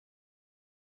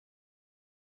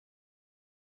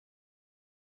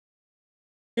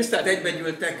Tisztelt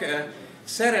egybegyűltek,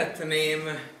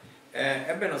 szeretném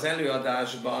ebben az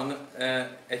előadásban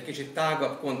egy kicsit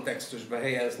tágabb kontextusba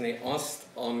helyezni azt,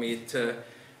 amit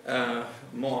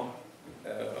ma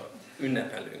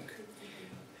ünnepelünk.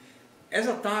 Ez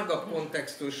a tágabb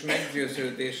kontextus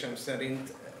meggyőződésem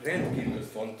szerint rendkívül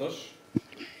fontos.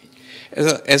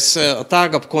 Ez a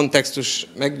tágabb kontextus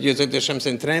meggyőződésem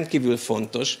szerint rendkívül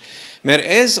fontos, mert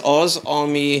ez az,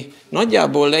 ami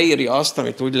nagyjából leírja azt,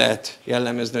 amit úgy lehet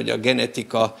jellemezni, hogy a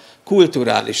genetika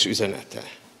kulturális üzenete.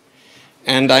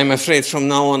 And I'm afraid from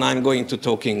now on I'm going to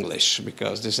talk English,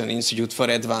 because this is an institute for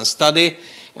advanced study,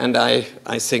 and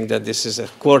I think that this is a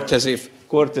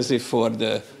courtesy for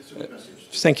the...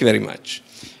 thank you very much.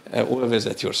 Always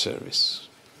at your service.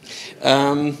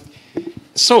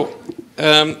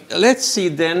 Let's see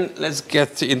then, let's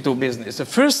get into business. The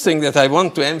first thing that I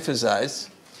want to emphasize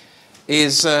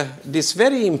is this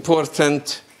very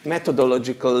important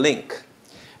methodological link.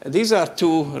 These are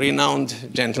two renowned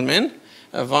gentlemen.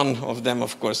 One of them,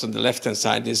 of course, on the left-hand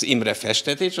side is Imre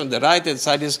Festetics. On the right-hand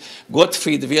side is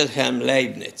Gottfried Wilhelm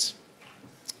Leibniz.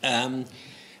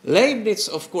 Leibniz,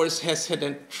 of course, has had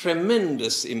a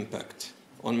tremendous impact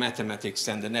on mathematics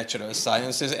and the natural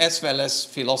sciences, as well as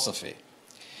philosophy.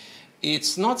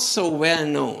 It's not so well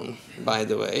known, by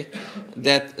the way,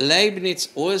 that Leibniz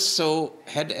also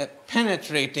had a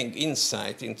penetrating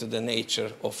insight into the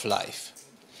nature of life.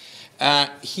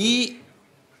 He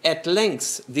at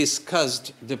length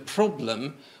discussed the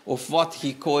problem of what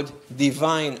he called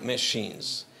divine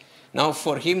machines. Now,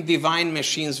 for him, divine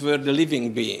machines were the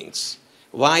living beings.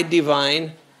 Why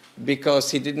divine? Because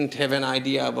he didn't have an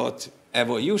idea about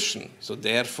evolution. So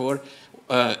therefore,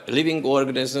 living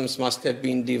organisms must have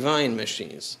been divine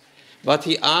machines. But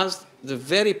he asked the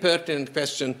very pertinent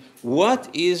question, what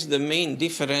is the main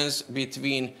difference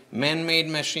between man-made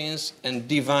machines and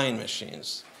divine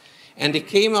machines? And he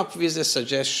came up with a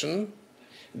suggestion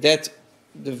that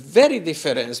the very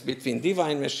difference between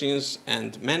divine machines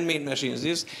and man-made machines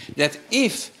is that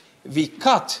if we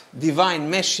cut divine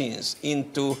machines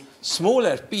into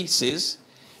smaller pieces,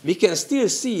 we can still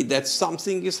see that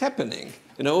something is happening.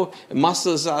 You know,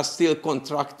 muscles are still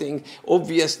contracting.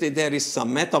 Obviously, there is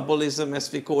some metabolism,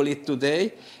 as we call it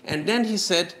today. And then he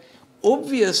said,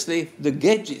 obviously, the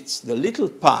gadgets, the little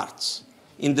parts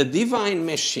in the divine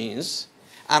machines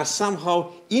are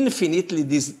somehow infinitely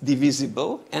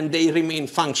divisible, and they remain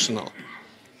functional.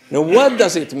 Now, what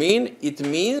does it mean? It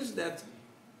means that,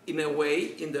 in a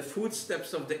way, in the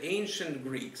footsteps of the ancient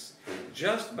Greeks,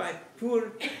 just by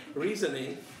pure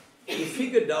reasoning, he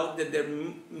figured out that there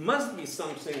must be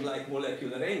something like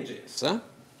molecular engines. Huh?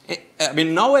 I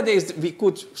mean, nowadays we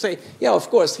could say, yeah, of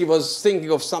course, he was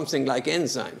thinking of something like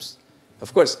enzymes.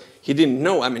 Of course, he didn't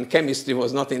know. I mean, chemistry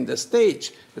was not in the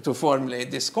stage to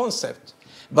formulate this concept.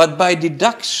 But by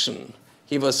deduction,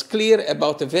 he was clear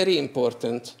about a very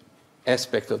important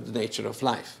aspect of the nature of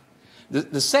life.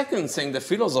 The second thing, the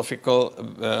philosophical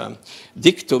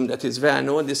dictum that is well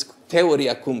known, this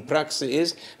Theoria cum praxi,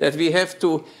 is that we have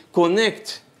to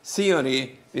connect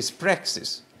theory with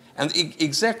praxis. And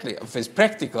exactly, with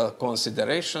practical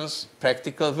considerations,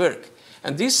 practical work.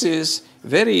 And this is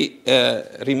very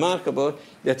remarkable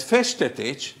that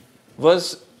Festetics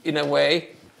was, in a way,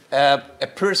 a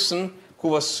person who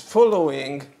was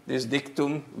following this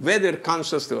dictum, whether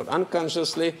consciously or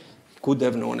unconsciously, could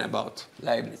have known about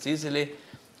Leibniz easily,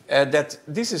 that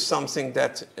this is something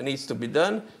that needs to be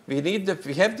done. We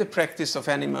have the practice of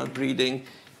animal breeding,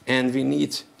 and we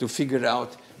need to figure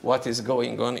out what is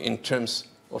going on in terms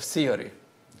of theory.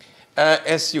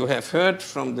 As you have heard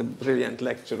from the brilliant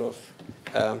lecture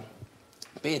of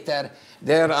Peter,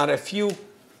 there are a few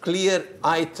clear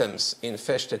items in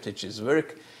Festetics'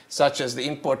 work, such as the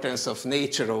importance of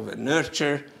nature over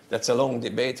nurture. That's a long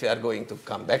debate. We are going to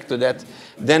come back to that.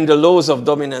 Then the laws of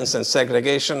dominance and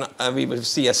segregation. We will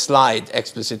see a slide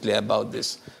explicitly about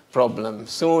this problem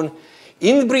soon.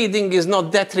 Inbreeding is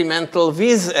not detrimental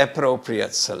with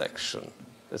appropriate selection.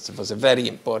 This was a very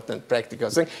important practical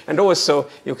thing. And also,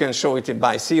 you can show it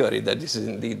by theory that this is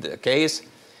indeed the case.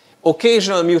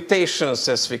 Occasional mutations,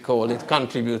 as we call it,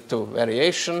 contribute to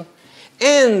variation.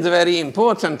 And very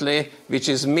importantly, which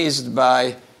is missed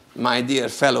by my dear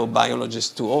fellow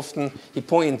biologist too often, he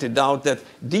pointed out that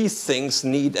these things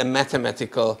need a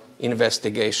mathematical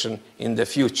investigation in the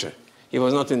future. He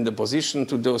was not in the position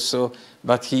to do so,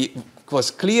 but he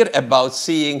was clear about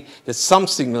seeing that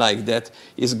something like that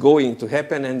is going to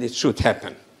happen, and it should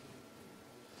happen.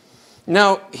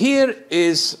 Now, here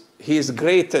is his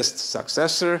greatest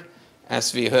successor,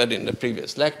 as we heard in the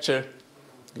previous lecture,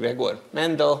 Gregor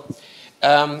Mendel.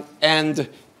 And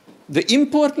the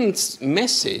important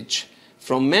message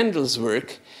from Mendel's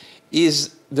work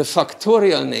is the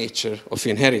factorial nature of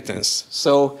inheritance.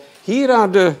 So here are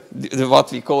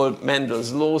what we call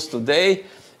Mendel's laws today.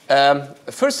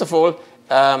 First of all,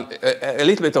 a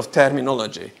little bit of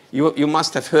terminology. You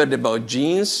must have heard about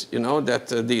genes, you know, that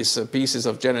these pieces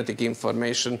of genetic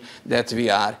information that we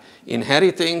are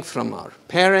inheriting from our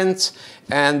parents.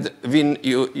 And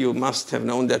you must have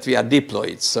known that we are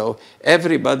diploids. So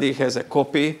everybody has a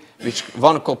copy, which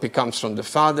one copy comes from the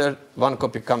father, one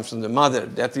copy comes from the mother.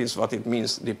 That is what it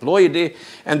means, diploidy.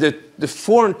 And the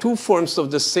two forms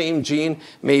of the same gene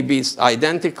may be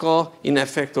identical in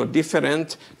effect or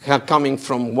different, coming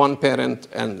from one parent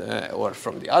or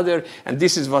from the other. And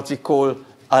this is what we call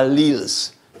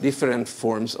alleles, different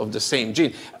forms of the same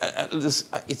gene.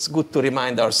 It's good to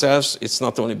remind ourselves, it's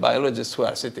not only biologists who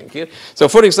are sitting here. So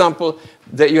for example,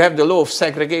 you have the law of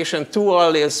segregation, 2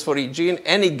 alleles for each gene.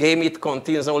 Any gamete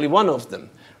contains only one of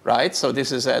them, right? So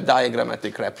this is a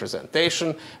diagrammatic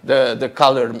representation. The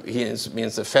color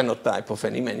means the phenotype of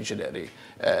an imaginary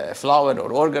flower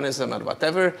or organism or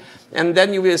whatever. And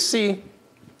then you will see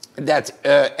that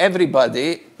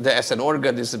everybody as an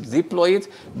organism is diploid,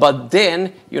 but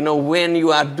then, you know, when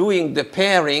you are doing the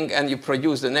pairing and you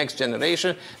produce the next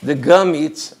generation, the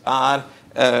gametes are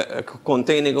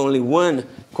containing only one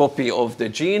copy of the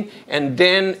gene. And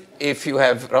then if you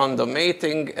have random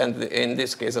mating, and in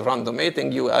this case of random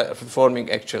mating, you are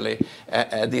forming actually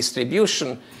a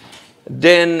distribution.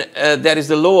 Then there is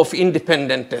the law of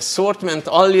independent assortment.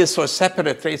 Alleles for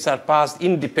separate traits are passed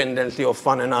independently of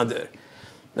one another.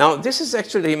 Now, this is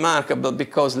actually remarkable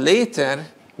because later,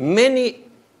 many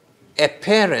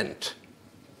apparent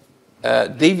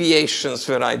deviations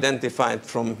were identified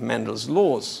from Mendel's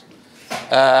laws.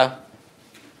 But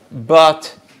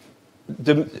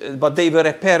they were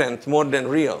apparent more than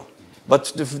real.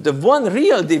 But the one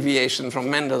real deviation from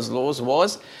Mendel's laws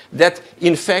was that,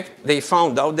 in fact, they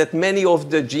found out that many of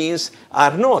the genes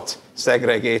are not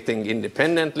segregating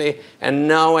independently. And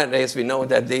nowadays, we know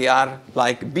that they are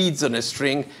like beads on a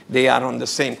string. They are on the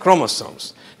same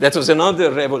chromosomes. That was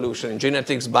another revolution in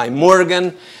genetics by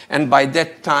Morgan. And by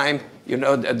that time, you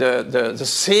know, the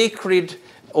sacred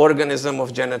organism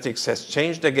of genetics has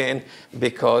changed again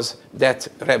because that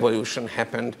revolution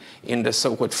happened in the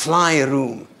so-called fly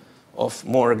room of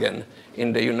Morgan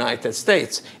in the United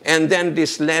States. And then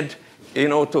this led, you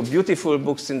know, to beautiful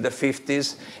books in the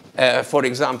 50s, for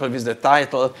example, with the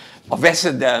title A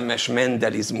veszedelmes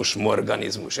mendelizmus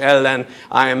morganizmus ellen.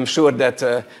 I am sure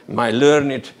that my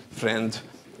learned friend,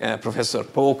 Professor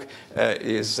Polk,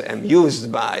 is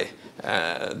amused by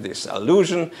this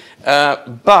allusion.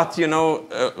 But, you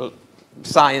know,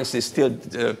 science is still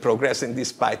progressing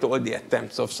despite all the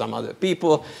attempts of some other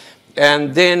people.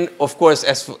 And then, of course,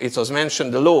 as it was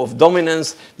mentioned, the law of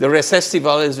dominance, the recessive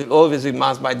alleles will always be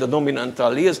masked by the dominant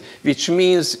alleles, which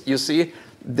means, you see,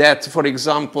 that, for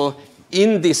example,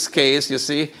 in this case, you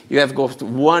see, you have got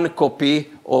one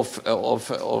copy of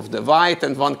the white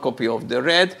and one copy of the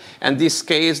red. And in this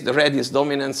case, the red is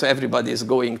dominant, so everybody is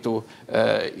going to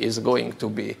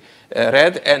be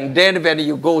red. And then when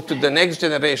you go to the next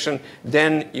generation,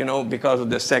 then, you know, because of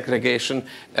the segregation,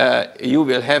 you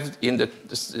will have in the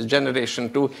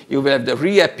generation 2, you will have the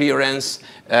reappearance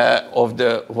of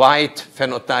the white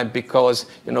phenotype because,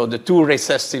 you know, the two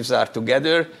recessives are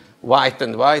together, white,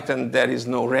 and there is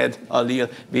no red allele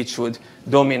which would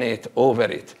dominate over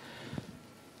it.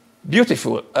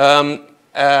 Beautiful.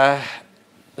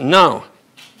 Now,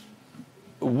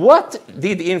 what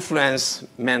did influence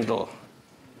Mendel?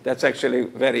 That's actually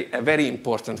a very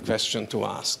important question to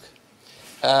ask.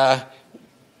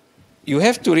 You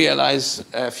have to realize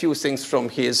a few things from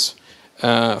his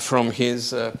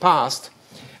past.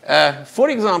 For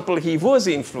example, he was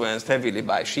influenced heavily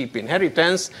by sheep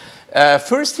inheritance.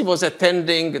 First, he was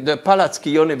attending the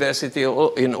Palacký University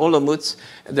in Olomouc,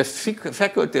 the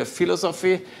Faculty of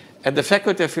Philosophy. At the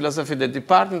Faculty of Philosophy, the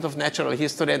Department of Natural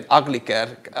History and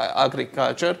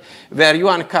Agriculture, where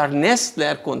Johann Karl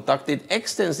Nestler conducted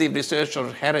extensive research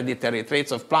on hereditary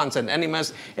traits of plants and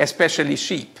animals, especially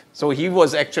sheep. So he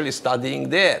was actually studying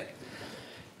there.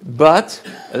 But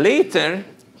later,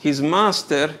 his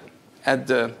master at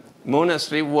the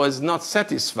monastery was not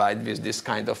satisfied with this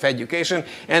kind of education,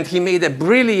 and he made a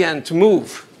brilliant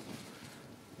move.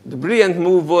 The brilliant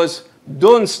move was,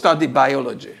 don't study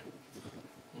biology.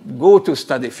 Go to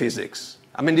study physics.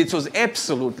 I mean, it was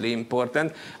absolutely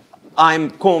important.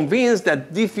 I'm convinced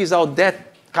that if without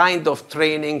that kind of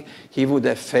training, he would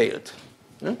have failed.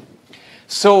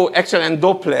 So actually, and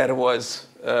Doppler was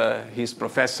his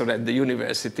professor at the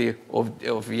University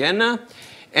of Vienna.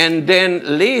 And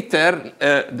then later,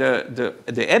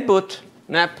 the abbot,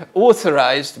 Knapp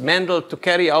authorized Mendel to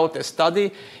carry out a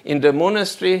study in the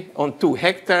monastery on 2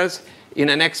 hectares in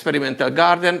an experimental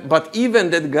garden, but even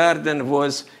that garden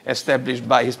was established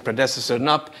by his predecessor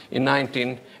Knapp in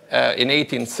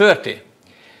 1830.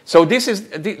 So this is,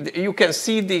 you can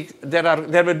see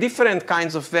there were different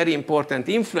kinds of very important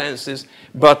influences,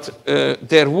 but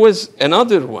there was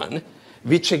another one,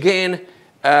 which again,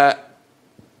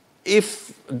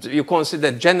 if you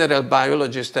consider general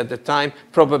biologist at the time,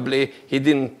 probably he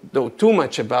didn't know too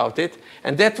much about it,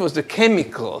 and that was the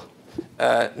chemical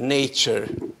nature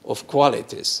of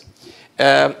qualities.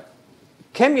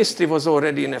 Chemistry was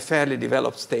already in a fairly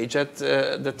developed stage at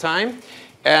the time,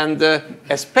 and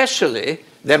especially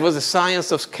there was a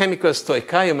science of chemical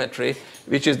stoichiometry,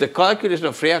 which is the calculation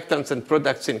of reactants and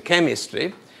products in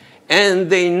chemistry. And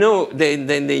they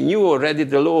knew already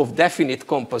the law of definite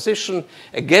composition.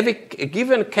 A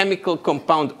given chemical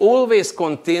compound always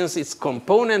contains its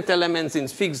component elements in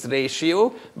fixed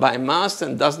ratio by mass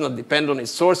and does not depend on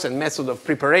its source and method of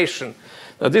preparation.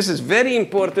 Now, this is very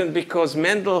important because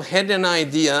Mendel had an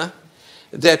idea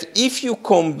that if you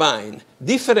combine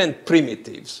different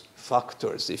primitives,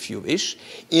 factors, if you wish,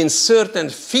 in certain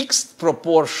fixed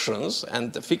proportions,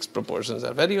 and the fixed proportions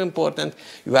are very important,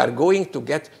 you are going to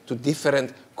get to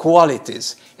different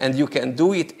qualities, and you can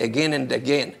do it again and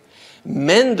again.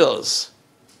 Mendel's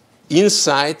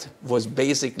insight was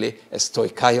basically a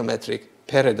stoichiometric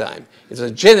paradigm. It's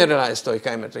a generalized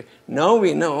stoichiometry. Now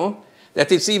we know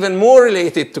that it's even more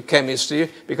related to chemistry,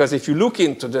 because if you look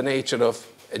into the nature of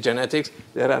genetics,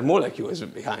 there are molecules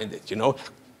behind it, you know.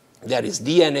 There is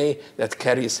DNA that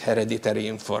carries hereditary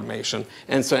information,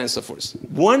 and so on and so forth.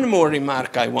 One more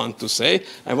remark I want to say.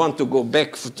 I want to go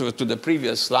back to the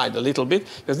previous slide a little bit,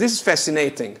 because this is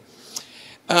fascinating.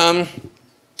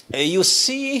 You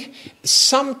see,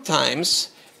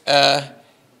 sometimes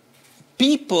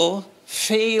people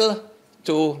fail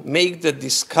to make the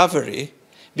discovery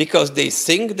because they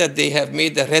think that they have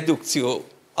made a reductio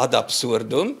ad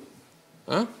absurdum,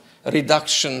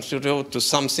 reduction to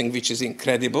something which is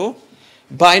incredible,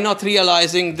 by not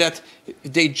realizing that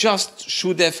they just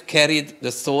should have carried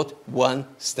the thought one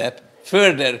step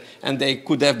further, and they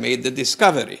could have made the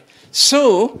discovery.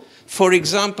 So, for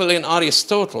example, in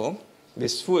Aristotle,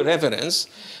 with full reverence,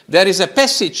 there is a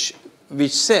passage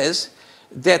which says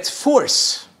that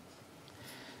force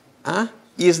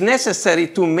is necessary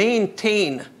to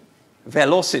maintain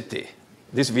velocity.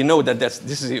 This we know that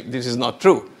this is not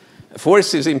true.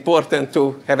 Force is important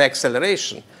to have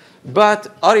acceleration. But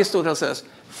Aristotle says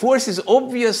force is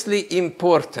obviously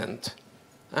important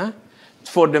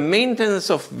for the maintenance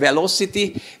of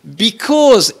velocity,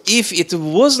 because if it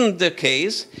wasn't the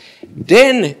case,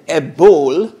 then a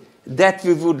ball that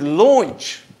we would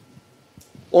launch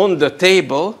on the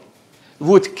table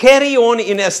would carry on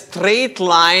in a straight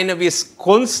line with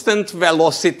constant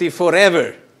velocity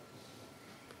forever.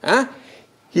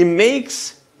 He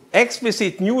makes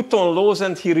explicit Newton laws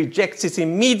and he rejects it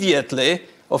immediately,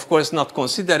 of course not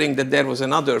considering that there was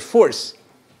another force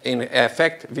in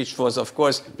effect, which was, of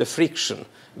course, the friction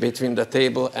between the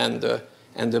table and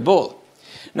the ball.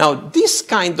 Now, this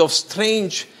kind of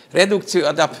strange reductio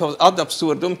ad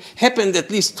absurdum happened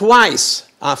at least twice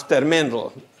after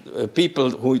Mendel.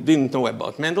 People who didn't know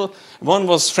about Mendel. One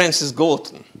was Francis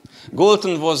Galton.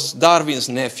 Galton was Darwin's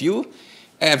nephew,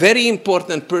 a very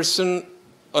important person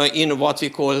in what we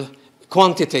call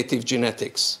quantitative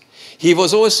genetics. He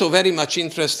was also very much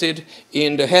interested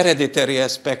in the hereditary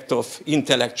aspect of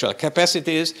intellectual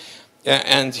capacities,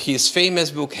 and his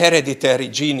famous book, Hereditary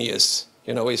Genius,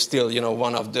 is still,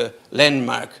 one of the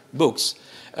landmark books.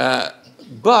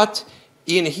 But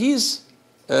in his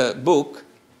book,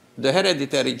 The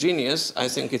Hereditary Genius, I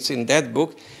think it's in that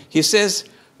book, he says,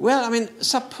 well, I mean,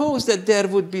 suppose that there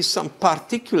would be some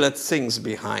particulate things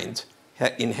behind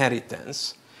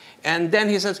inheritance. And then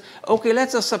he says, okay,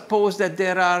 let's just suppose that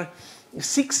there are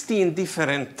 16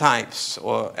 different types.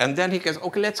 And then he goes,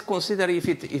 okay, let's consider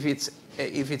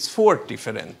if it's 4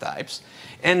 different types.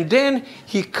 And then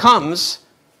he comes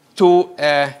to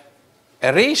a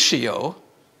ratio,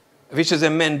 which is a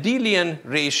Mendelian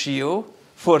ratio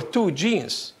for 2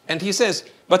 genes. And he says,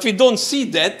 but we don't see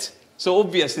that, so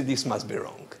obviously this must be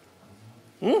wrong.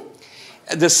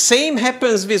 The same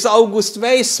happens with August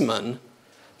Weismann,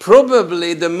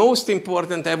 probably the most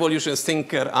important evolutionist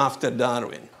thinker after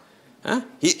Darwin.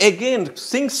 He again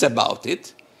thinks about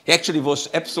it. He actually was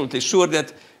absolutely sure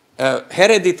that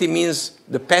heredity means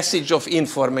the passage of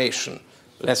information.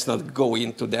 Let's not go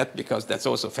into that, because that's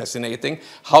also fascinating,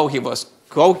 how he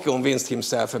convinced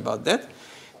himself about that.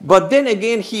 But then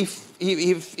again, he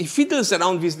fiddles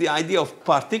around with the idea of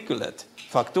particulate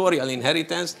factorial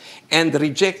inheritance, and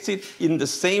rejects it in the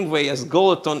same way as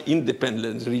Galton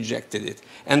independently rejected it.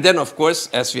 And then, of course,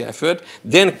 as we have heard,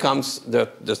 then comes the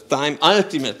time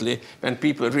ultimately when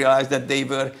people realized that they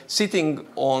were sitting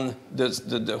on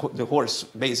the horse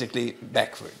basically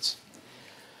backwards.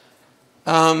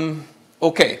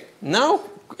 Okay, now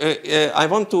I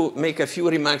want to make a few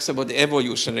remarks about the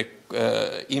evolutionary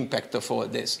impact of all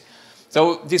this.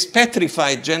 So this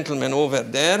petrified gentleman over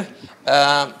there,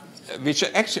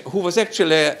 who was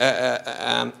actually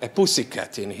a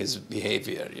pussycat in his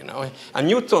behavior, you know. And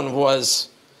Newton was,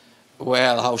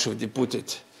 well, how should you put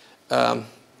it,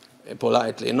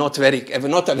 politely, not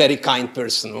a very kind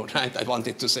person, right? I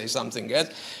wanted to say something else.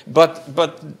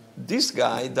 But this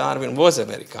guy, Darwin, was a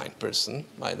very kind person,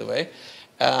 by the way.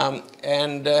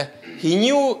 And he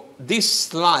knew this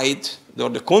slide, or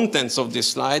the contents of this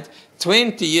slide,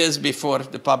 20 years before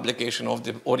the publication of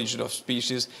The Origin of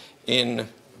Species in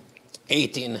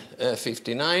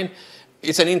 1859.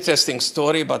 It's an interesting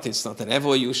story, but it's not an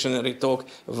evolutionary talk.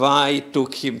 Why it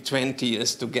took him 20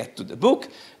 years to get to the book?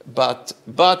 But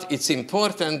it's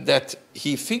important that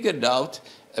he figured out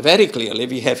very clearly,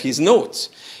 we have his notes.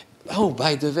 Oh,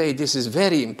 by the way, this is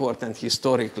very important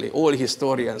historically. All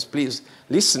historians, please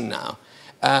listen now.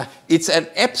 It's an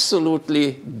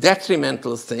absolutely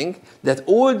detrimental thing that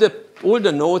all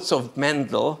the notes of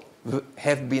Mendel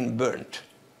have been burnt.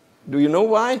 Do you know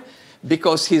why?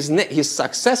 Because his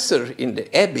successor in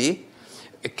the Abbey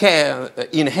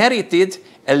inherited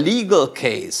a legal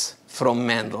case from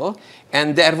Mendel,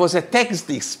 and there was a tax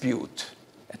dispute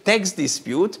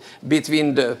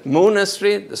between the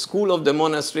monastery, the school of the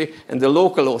monastery, and the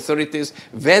local authorities,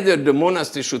 whether the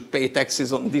monastery should pay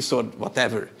taxes on this or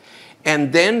whatever.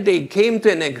 And then they came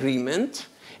to an agreement,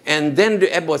 and then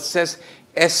the abbot says,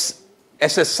 as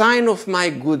a sign of my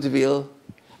goodwill,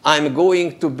 I'm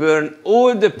going to burn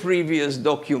all the previous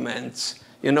documents,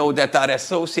 you know, that are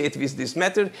associated with this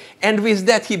matter. And with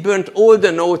that, he burnt all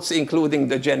the notes, including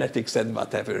the genetics and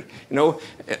whatever. You know,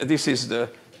 this is the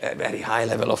very high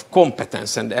level of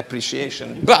competence and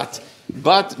appreciation. But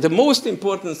the most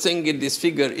important thing in this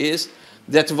figure is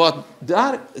that what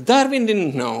Darwin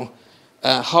didn't know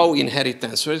how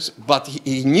inheritance works, but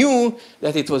he knew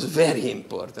that it was very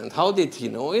important. How did he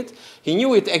know it? He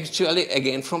knew it actually,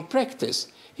 again, from practice.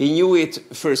 He knew it,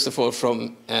 first of all,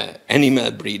 from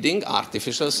animal breeding,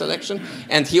 artificial selection,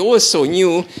 and he also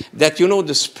knew that, you know,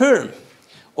 the sperm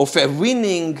of a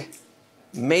winning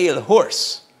male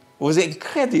horse was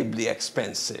incredibly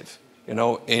expensive, you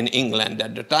know, in England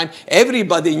at the time.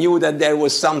 Everybody knew that there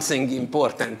was something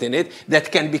important in it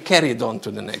that can be carried on to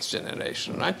the next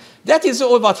generation, right? That is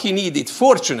all what he needed,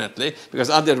 fortunately, because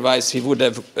otherwise he would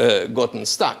have gotten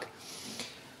stuck.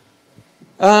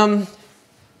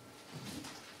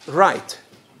 Right.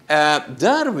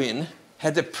 Darwin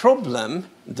had a problem,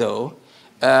 though,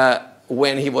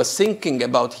 when he was thinking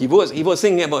about, he was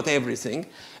thinking about everything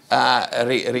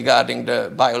regarding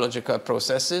the biological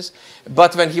processes,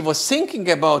 but when he was thinking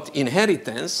about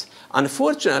inheritance,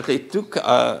 unfortunately, he took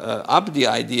up the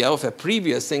idea of a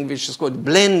previous thing which is called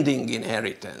blending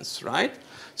inheritance, right?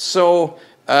 So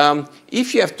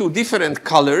if you have two different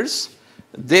colors,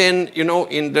 then, you know,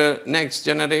 in the next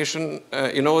generation,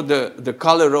 you know, the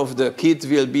color of the kid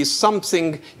will be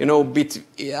something, you know,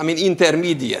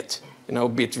 intermediate, you know,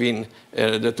 between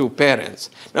the two parents.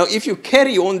 Now, if you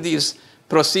carry on this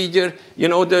procedure, you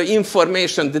know, the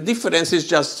information, the differences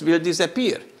just will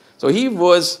disappear. So he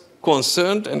was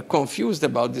concerned and confused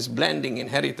about this blending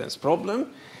inheritance problem.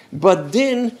 But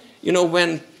then, you know,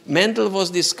 when Mendel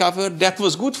was discovered, that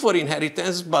was good for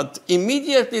inheritance, but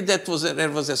immediately there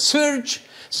was a surge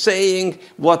saying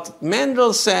what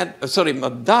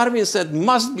what Darwin said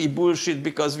must be bullshit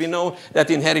because we know that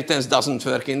inheritance doesn't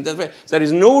work in that way. There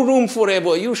is no room for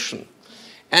evolution.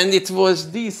 And it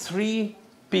was these three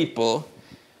people,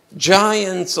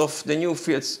 giants of the new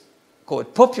fields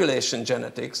called population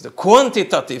genetics, the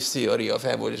quantitative theory of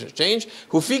evolutionary change,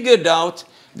 who figured out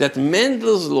that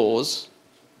Mendel's laws,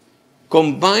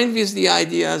 combined with the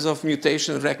ideas of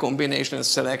mutation, recombination, and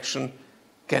selection,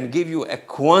 can give you a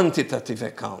quantitative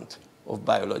account of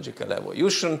biological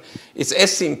evolution. It's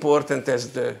as important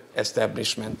as the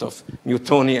establishment of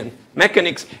Newtonian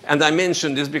mechanics. And I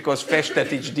mention this because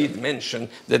Festetics did mention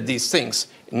that these things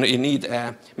need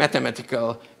a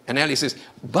mathematical analysis.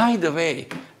 By the way,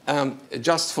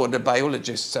 just for the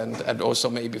biologists and also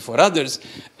maybe for others,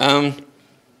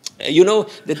 you know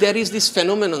that there is this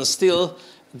phenomenon still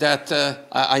that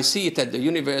I see it at the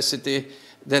university,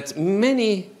 that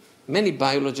many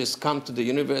biologists come to the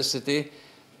university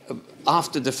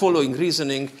after the following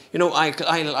reasoning: you know, I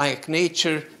like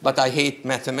nature, but I hate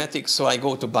mathematics, so I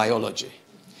go to biology.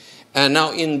 And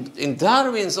now in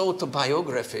Darwin's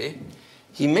autobiography,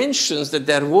 he mentions that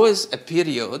there was a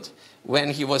period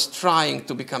when he was trying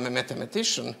to become a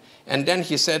mathematician, and then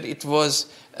he said it was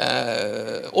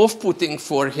off-putting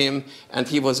for him, and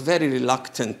he was very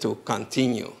reluctant to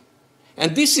continue.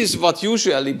 And this is what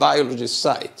usually biologists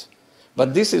cite.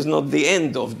 But this is not the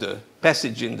end of the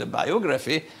passage in the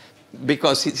biography,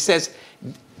 because he says,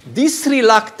 this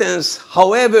reluctance,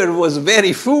 however, was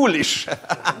very foolish,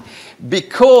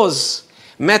 because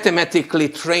mathematically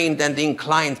trained and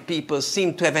inclined people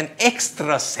seem to have an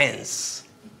extra sense,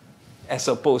 as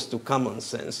opposed to common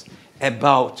sense,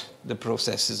 about the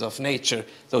processes of nature.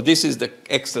 So this is the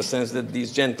extra sense that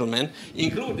these gentlemen,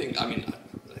 including, I mean,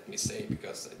 let me say,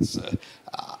 because it's,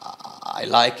 I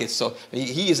like it. So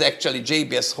he is actually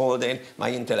J.B.S. Haldane,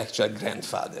 my intellectual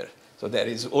grandfather. So there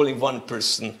is only one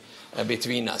person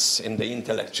between us in the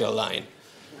intellectual line.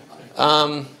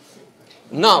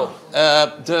 Now,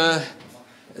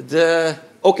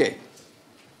 okay,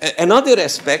 another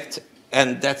aspect,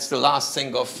 and that's the last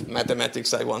thing of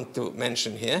mathematics I want to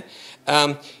mention here.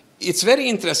 It's very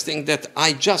interesting that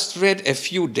I just read a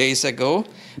few days ago,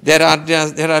 there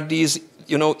are these,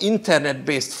 you know,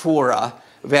 internet-based fora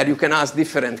where you can ask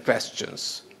different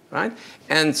questions, right?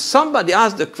 And somebody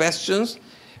asked the questions,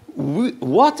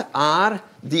 what are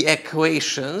the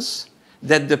equations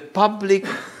that the public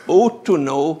ought to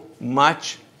know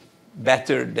much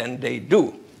better than they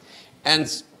do?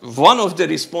 And one of the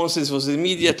responses was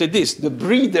immediately this, the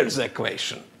breeder's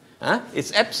equation.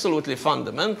 It's absolutely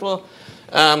fundamental.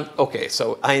 Okay,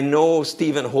 so I know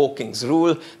Stephen Hawking's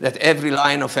rule that every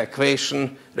line of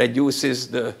equation reduces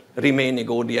the remaining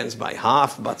audience by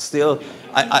half, but still,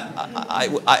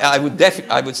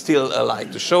 I would still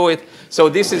like to show it. So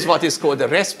this is what is called the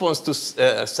response to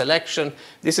selection.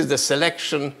 This is the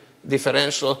selection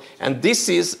differential, and this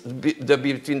is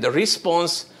between the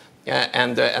response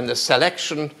and the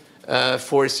selection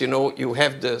force. You know, you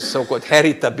have the so-called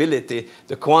heritability,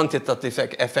 the quantitative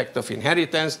effect of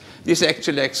inheritance. This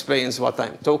actually explains what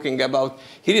I'm talking about.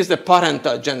 Here is the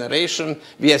parental generation.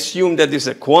 We assume that this is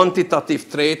a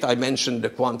quantitative trait. I mentioned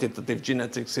the quantitative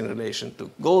genetics in relation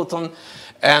to Galton.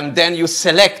 And then you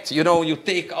select, you know, you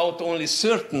take out only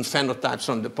certain phenotypes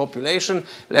from the population.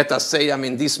 Let us say, I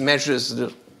mean, this measures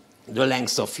the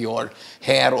length of your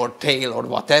hair or tail or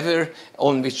whatever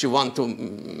on which you want to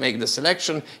make the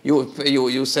selection.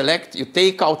 You select, you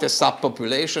take out a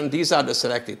subpopulation. These are the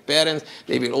selected parents.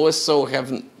 They will also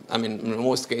have, I mean, in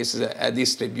most cases, a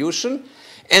distribution.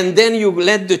 And then you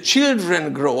let the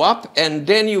children grow up, and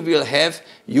then you will have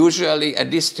usually a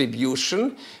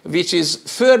distribution which is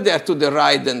further to the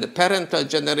right than the parental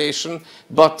generation,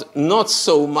 but not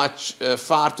so much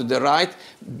far to the right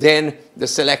than the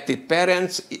selected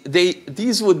parents.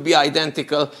 These would be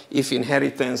identical if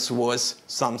inheritance was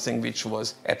something which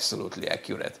was absolutely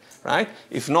accurate, right?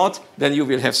 If not, then you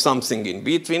will have something in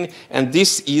between, and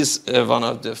this is one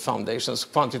of the foundations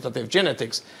of quantitative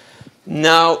genetics.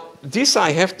 Now, this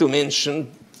I have to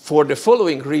mention for the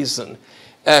following reason.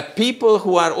 People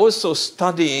who are also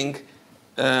studying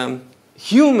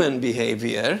human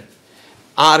behavior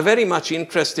are very much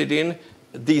interested in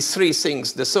these three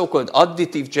things, the so-called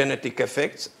additive genetic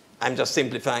effects. I'm just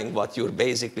simplifying what you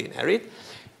basically inherit.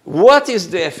 What is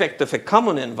the effect of a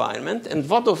common environment, and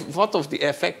what of the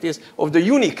effect is of the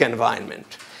unique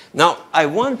environment? Now, I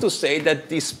want to say that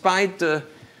despite the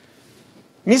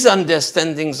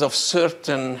misunderstandings of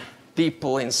certain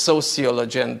people in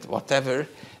sociology and whatever,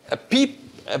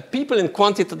 people in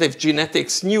quantitative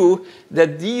genetics knew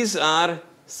that these are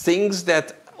things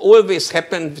that always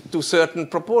happen to certain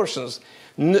proportions.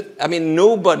 I mean,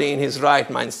 nobody in his right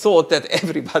mind thought that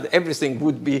everything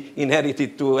would be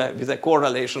inherited with a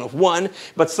correlation of 1,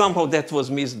 but somehow that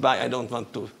was missed by, I don't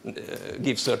want to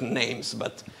give certain names,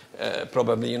 but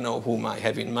probably you know whom I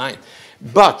have in mind.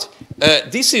 But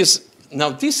now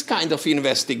this kind of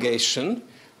investigation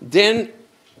then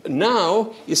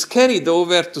now is carried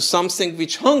over to something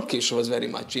which Hankish was very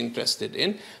much interested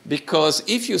in, because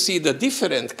if you see the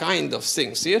different kind of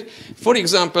things here, for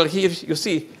example, here you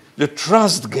see the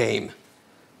trust game,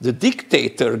 the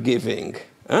dictator giving,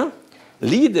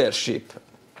 leadership,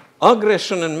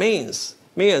 aggression and means,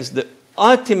 the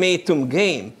ultimatum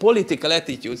game, political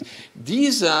attitudes.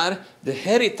 These are the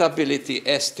heritability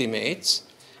estimates,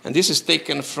 and this is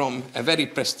taken from a very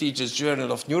prestigious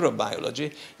journal of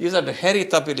neurobiology. These are the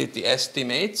heritability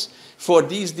estimates for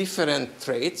these different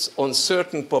traits on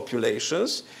certain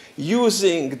populations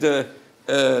using the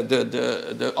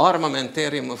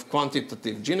armamentarium of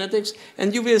quantitative genetics.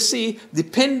 And you will see,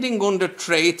 depending on the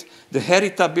trait, the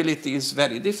heritability is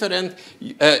very different.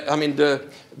 I mean,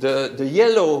 the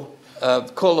yellow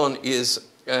colon is,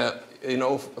 you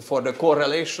know, for the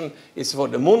correlation, is for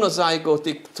the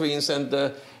monozygotic twins, and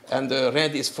the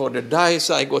red is for the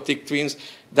dizygotic twins.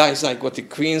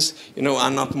 Dizygotic twins, you know, are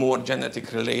not more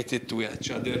genetic related to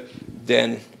each other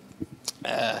than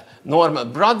normal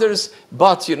brothers,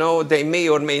 but, you know, they may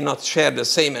or may not share the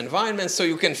same environment, so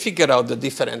you can figure out the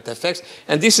different effects.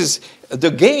 And this is, the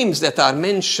games that are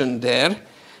mentioned there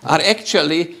are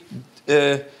actually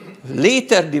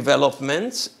later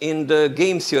developments in the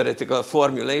game theoretical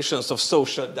formulations of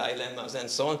social dilemmas and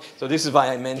so on. So this is why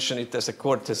I mention it as a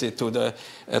courtesy to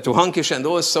Hankish, and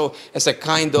also as a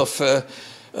kind of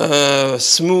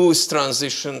smooth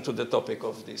transition to the topic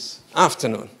of this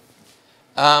afternoon.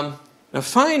 Now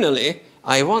finally,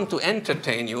 I want to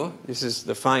entertain you, this is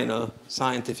the final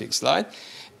scientific slide,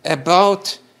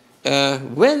 about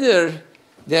whether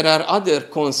there are other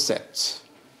concepts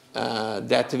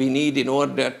that we need in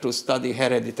order to study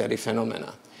hereditary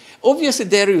phenomena. Obviously,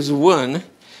 there is one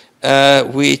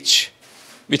which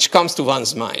comes to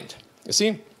one's mind. You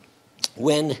see,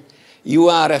 when you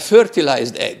are a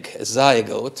fertilized egg, a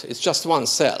zygote, it's just one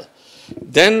cell.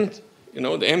 Then, you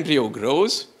know, the embryo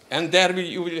grows, and there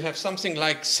you will have something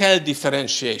like cell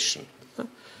differentiation.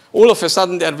 All of a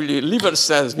sudden, there will be liver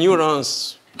cells,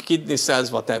 neurons, kidney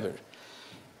cells, whatever.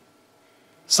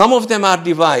 Some of them are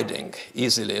dividing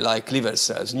easily, like liver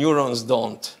cells. Neurons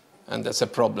don't, and that's a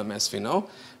problem, as we know.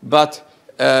 But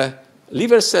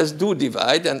liver cells do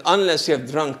divide, and unless you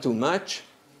have drunk too much,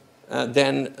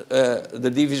 then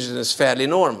the division is fairly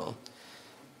normal.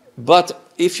 But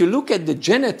if you look at the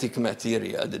genetic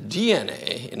material, the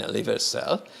DNA in a liver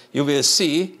cell, you will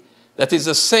see that it's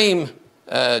the same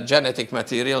genetic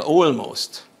material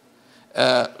almost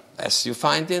as you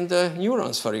find in the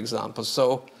neurons, for example.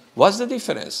 So what's the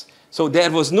difference? So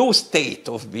there was no state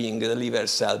of being a liver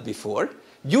cell before.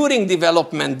 During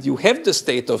development, you have the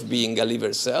state of being a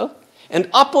liver cell. And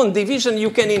upon division, you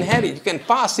can inherit. You can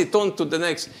pass it on to the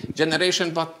next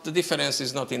generation, but the difference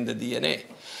is not in the DNA.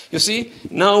 You see,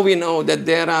 now we know that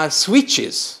there are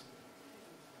switches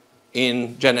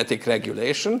in genetic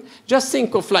regulation. Just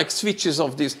think of like switches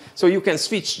of this. So you can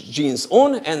switch genes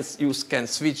on and you can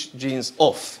switch genes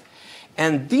off.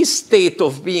 And this state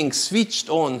of being switched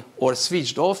on or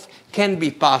switched off can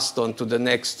be passed on to the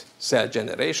next cell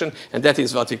generation, and that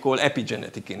is what we call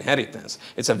epigenetic inheritance.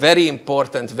 It's a very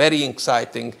important, very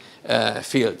exciting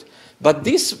field. But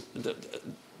this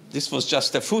was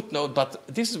just a footnote, but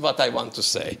this is what I want to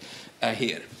say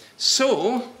here.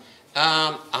 So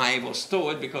I was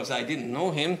told, because I didn't know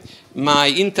him, my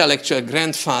intellectual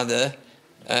grandfather,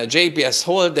 J.B.S.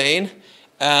 Haldane,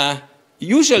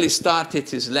 usually started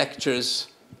his lectures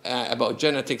about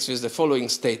genetics with the following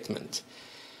statement.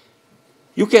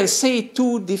 You can say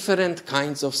two different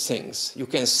kinds of things. You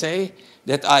can say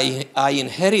that I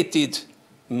inherited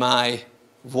my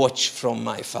watch from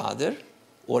my father,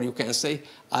 or you can say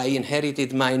I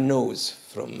inherited my nose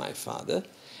from my father.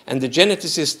 And the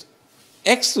geneticist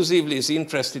exclusively is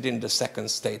interested in the second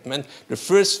statement. The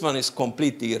first one is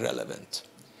completely irrelevant.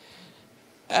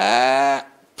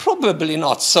 Probably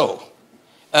not so.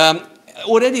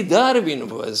 Already Darwin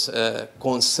was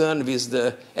concerned with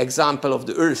the example of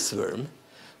the earthworm.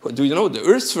 Do you know the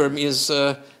earthworm is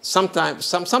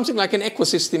something like an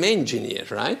ecosystem engineer,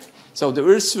 right? So the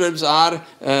earthworms are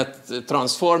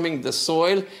transforming the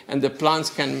soil, and the plants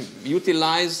can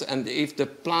utilize, and if the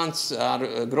plants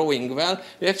are growing well,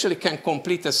 they actually can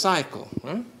complete a cycle.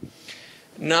 Right?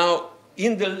 Now,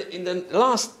 in the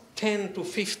last 10 to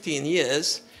 15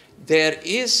 years, there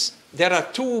are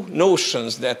two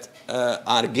notions that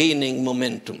are gaining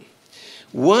momentum.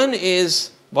 One is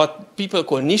what people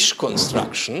call niche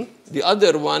construction. The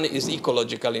other one is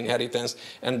ecological inheritance.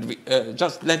 And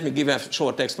just let me give a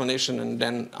short explanation, and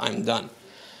then I'm done.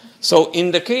 So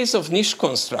in the case of niche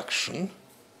construction,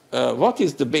 what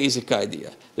is the basic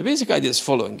idea? The basic idea is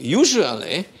following.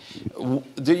 Usually,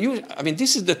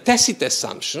 this is the tacit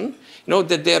assumption, you know,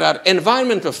 that there are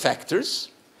environmental factors,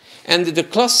 and the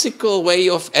classical way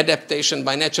of adaptation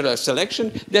by natural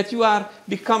selection, that you are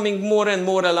becoming more and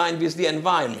more aligned with the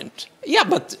environment. Yeah,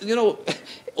 but, you know,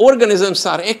 organisms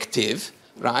are active,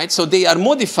 right? So they are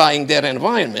modifying their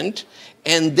environment,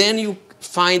 and then you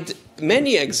find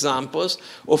many examples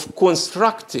of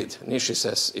constructed niches,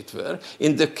 as it were.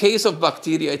 In the case of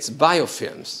bacteria, it's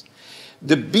biofilms.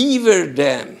 The beaver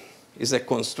dam is a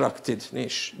constructed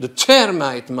niche. The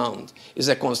termite mound is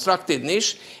a constructed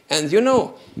niche. And you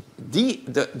know,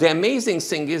 the amazing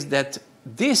thing is that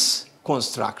this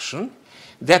construction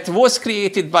that was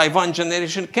created by one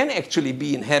generation can actually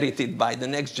be inherited by the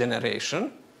next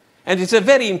generation. And it's a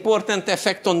very important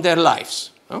effect on their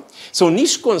lives. So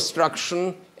niche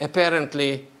construction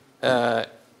apparently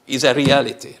is a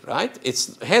reality, right?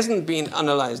 It hasn't been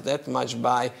analyzed that much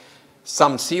by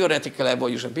some theoretical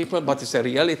evolution people, but it's a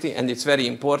reality and it's very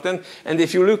important. And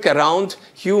if you look around,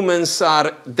 humans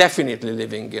are definitely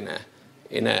living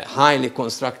in a highly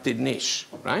constructed niche,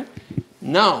 right?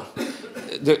 Now,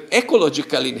 the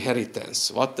ecological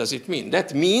inheritance, what does it mean?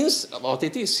 That means what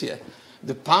it is here.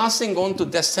 The passing on to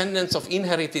descendants of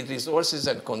inherited resources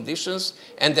and conditions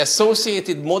and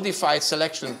associated modified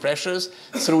selection pressures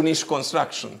through niche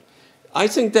construction. I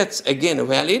think that's, again,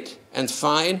 valid and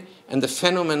fine, and the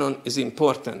phenomenon is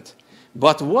important.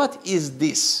 But what is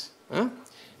this? Huh?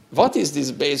 What is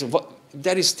this base?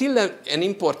 There is still an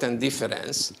important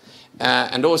difference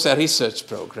and also a research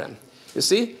program. You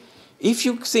see, if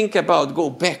you think about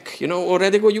go back, you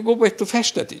go back to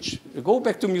Festetics, you go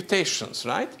back to mutations,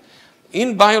 right?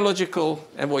 In biological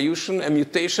evolution, a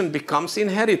mutation becomes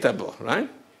inheritable, right?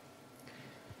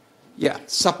 Yeah,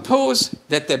 suppose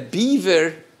that a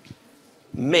beaver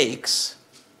makes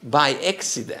by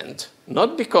accident,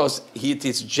 not because it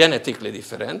is genetically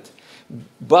different,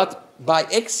 but by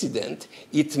accident,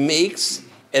 it makes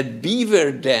a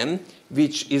beaver dam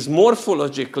which is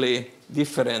morphologically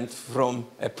different from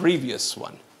a previous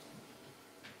one.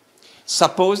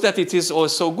 Suppose that it is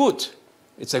also good.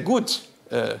 It's a good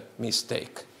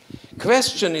mistake.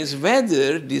 Question is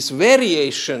whether this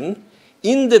variation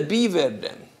in the beaver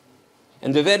dam,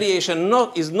 and the variation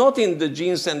is not in the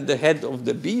genes and the head of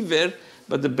the beaver,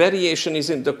 but the variation is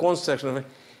in the construction.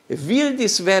 Will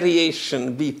this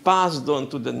variation be passed on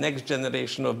to the next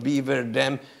generation of beaver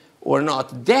dam or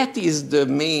not? That is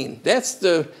that's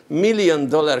the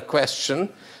million-dollar question.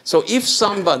 So if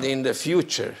somebody in the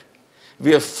future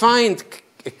will find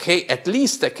at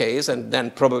least a case, and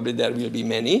then probably there will be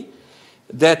many,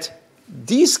 that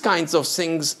these kinds of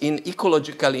things in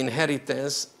ecological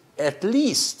inheritance at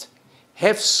least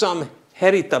have some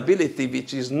heritability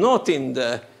which is not in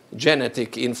the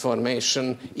genetic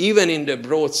information, even in the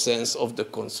broad sense of the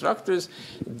constructors,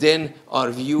 then our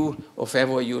view of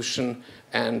evolution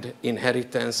and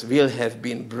inheritance will have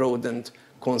been broadened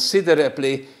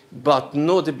considerably, but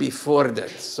not before that.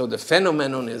 So the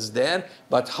phenomenon is there,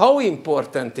 but how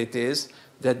important it is,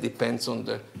 that depends on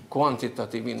the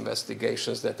quantitative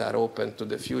investigations that are open to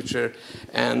the future.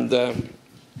 And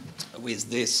with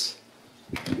this,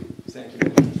 thank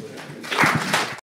you.